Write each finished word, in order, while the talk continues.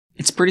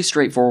It's pretty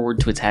straightforward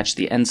to attach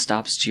the end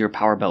stops to your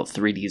PowerBelt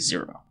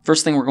 3D0.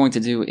 First thing we're going to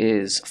do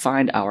is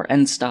find our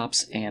end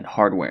stops and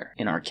hardware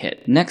in our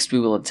kit. Next, we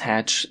will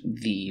attach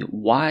the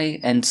Y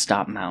end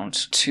stop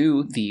mount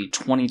to the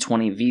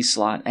 2020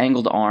 V-slot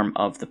angled arm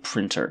of the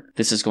printer.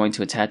 This is going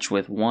to attach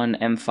with one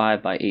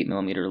M5 by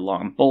 8mm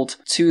long bolt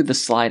to the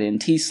slide-in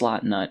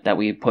T-slot nut that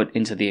we put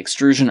into the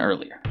extrusion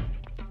earlier.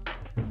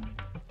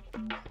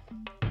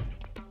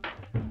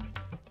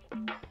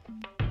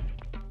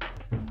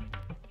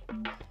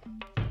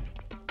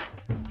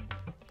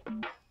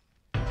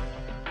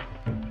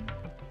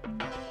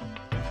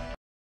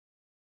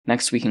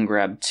 Next, we can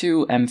grab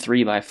two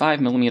M3 by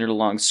 5mm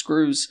long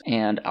screws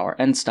and our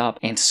end stop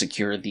and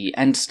secure the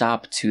end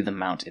stop to the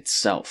mount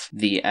itself.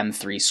 The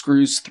M3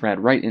 screws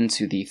thread right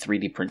into the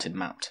 3D printed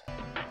mount.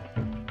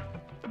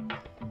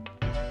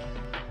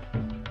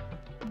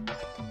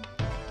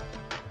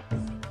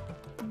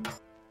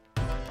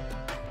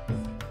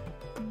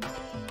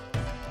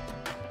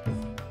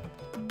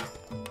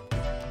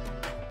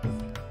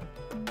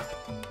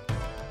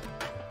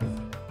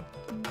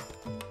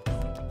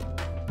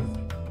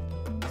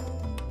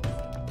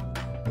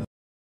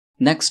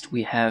 Next,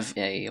 we have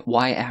a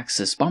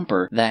Y-axis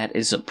bumper that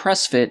is a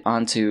press fit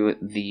onto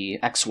the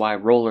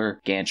XY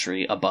roller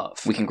gantry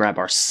above. We can grab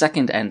our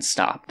second end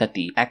stop that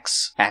the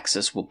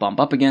X-axis will bump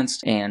up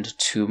against, and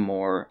two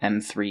more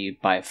M3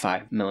 by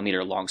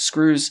 5mm long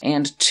screws,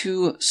 and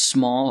two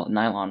small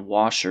nylon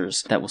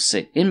washers that will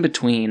sit in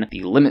between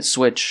the limit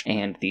switch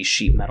and the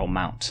sheet metal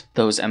mount.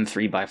 Those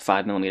M3 by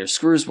 5mm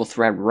screws will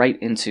thread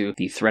right into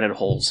the threaded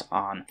holes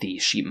on the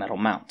sheet metal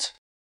mount.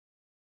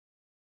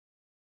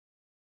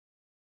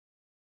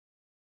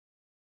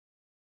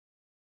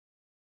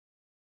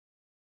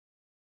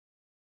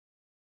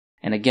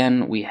 And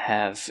again, we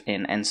have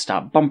an end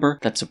stop bumper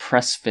that's a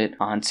press fit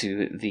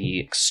onto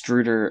the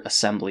extruder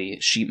assembly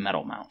sheet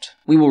metal mount.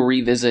 We will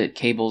revisit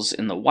cables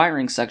in the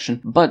wiring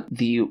section, but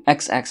the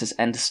X-axis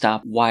end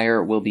stop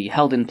wire will be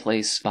held in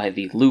place by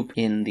the loop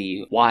in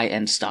the Y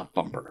end stop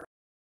bumper.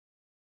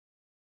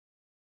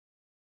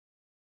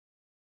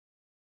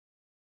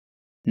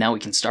 Now we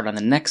can start on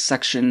the next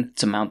section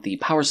to mount the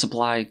power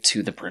supply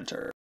to the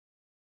printer.